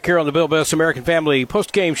Here on the Bill Best American Family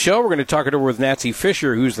Postgame Show, we're going to talk it over with Nancy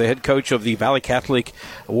Fischer, who's the head coach of the Valle Catholic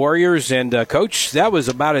Warriors. And, Coach, that was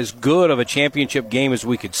about as good of a championship game as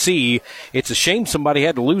we could see. It's a shame somebody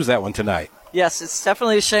had to lose that one tonight. Yes, it's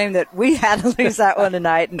definitely a shame that we had to lose that one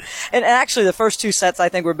tonight. And actually, the first two sets, I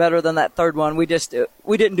think, were better than that third one. We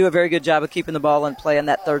didn't do a very good job of keeping the ball in play in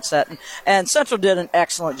that third set. And Central did an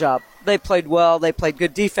excellent job. They played well. They played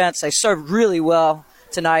good defense. They served really well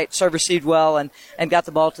tonight, serve received well, and got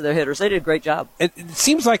the ball to their hitters. They did a great job. It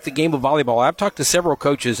seems like the game of volleyball, I've talked to several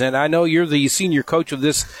coaches, and I know you're the senior coach of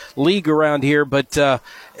this league around here, but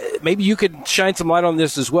maybe you could shine some light on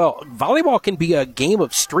this as well. Volleyball can be a game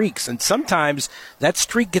of streaks, and sometimes that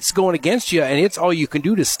streak gets going against you, and it's all you can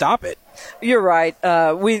do to stop it. You're right.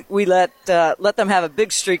 We let them have a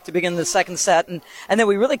big streak to begin the second set, and then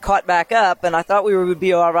we really caught back up, and I thought we would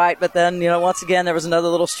be all right, but then, once again, there was another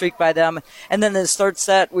little streak by them. And then in this third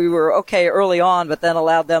set, we were okay early on, but then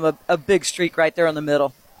allowed them a big streak right there in the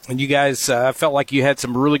middle. And you guys felt like you had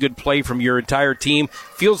some really good play from your entire team.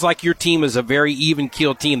 Feels like your team is a very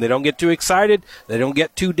even-keeled team. They don't get too excited. They don't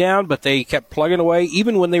get too down, but they kept plugging away.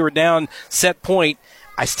 Even when they were down set point,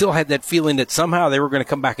 I still had that feeling that somehow they were going to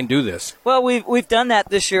come back and do this. Well, we've done that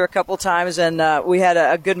this year a couple times, and we had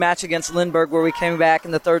a good match against Lindbergh where we came back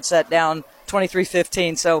in the third set down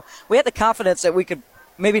 23-15. So we had the confidence that we could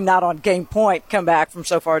maybe not on game point come back from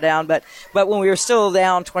so far down, but when we were still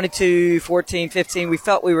down 22-14, 15, we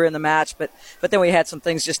felt we were in the match, but then we had some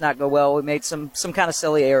things just not go well. We made some kind of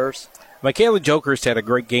silly errors. Michaela Jokerst had a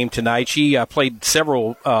great game tonight. She played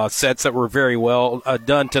several sets that were very well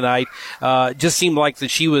done tonight. Just seemed like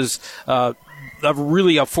that she was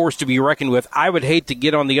really a force to be reckoned with. I would hate to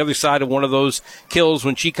get on the other side of one of those kills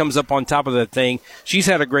when she comes up on top of that thing. She's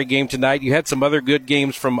had a great game tonight. You had some other good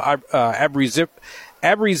games from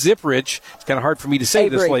Avery Ziprich. It's kind of hard for me to say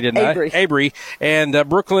this late at night. Avery. And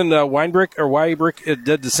Brooklyn Weibrick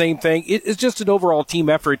did the same thing. It's just an overall team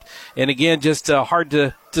effort. And again, just hard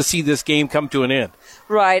to see this game come to an end.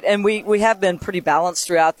 Right, and we have been pretty balanced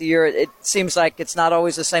throughout the year. It seems like it's not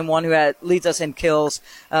always the same one who leads us in kills.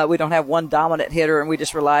 We don't have one dominant hitter, and we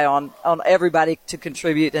just rely on everybody to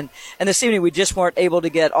contribute. And this evening we just weren't able to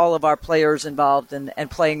get all of our players involved and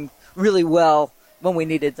playing really well when we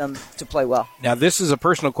needed them to play well. Now, this is a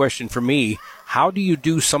personal question for me. How do you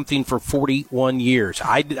do something for 41 years?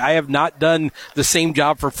 I have not done the same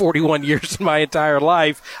job for 41 years in my entire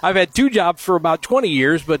life. I've had two jobs for about 20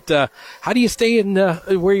 years, but how do you stay in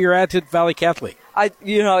where you're at Valle Catholic?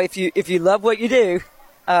 If you love what you do,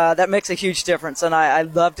 that makes a huge difference. And I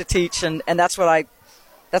love to teach, and that's what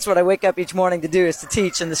I wake up each morning to do, is to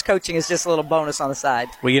teach, and this coaching is just a little bonus on the side.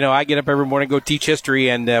 Well, I get up every morning, go teach history,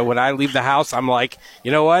 and when I leave the house, I'm like,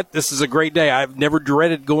 you know what? This is a great day. I've never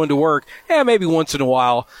dreaded going to work. Yeah, maybe once in a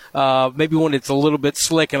while, maybe when it's a little bit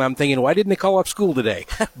slick, and I'm thinking, why didn't they call up school today?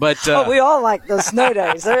 But we all like those snow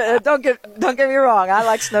days. Don't get me wrong. I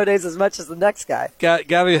like snow days as much as the next guy. Got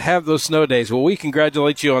to have those snow days. Well, we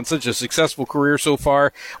congratulate you on such a successful career so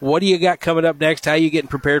far. What do you got coming up next? How are you getting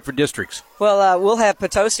prepared for districts? Well, we'll have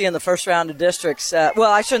Potosi in the first round of districts.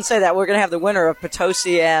 Well, I shouldn't say that. We're going to have the winner of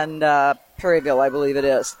Potosi and Perryville, I believe it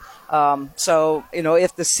is. So,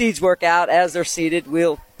 if the seeds work out as they're seeded,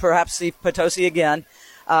 we'll perhaps see Potosi again.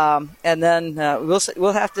 And then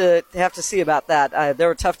we'll have to see about that.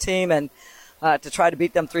 They're a tough team, and to try to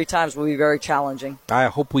beat them 3 times will be very challenging. I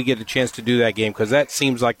hope we get a chance to do that game, because that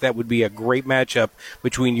seems like that would be a great matchup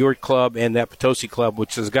between your club and that Potosi club,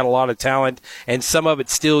 which has got a lot of talent, and some of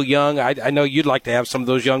it's still young. I know you'd like to have some of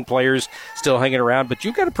those young players still hanging around, but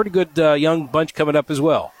you've got a pretty good young bunch coming up as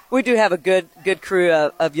well. We do have a good crew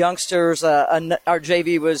of youngsters. Our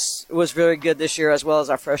JV was very good this year, as well as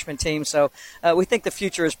our freshman team. So we think the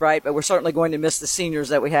future is bright, but we're certainly going to miss the seniors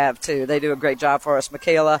that we have, too. They do a great job for us,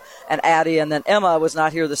 Michaela and Addie. And then Emma was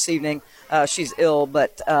not here this evening. She's ill,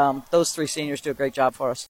 but those 3 seniors do a great job for us.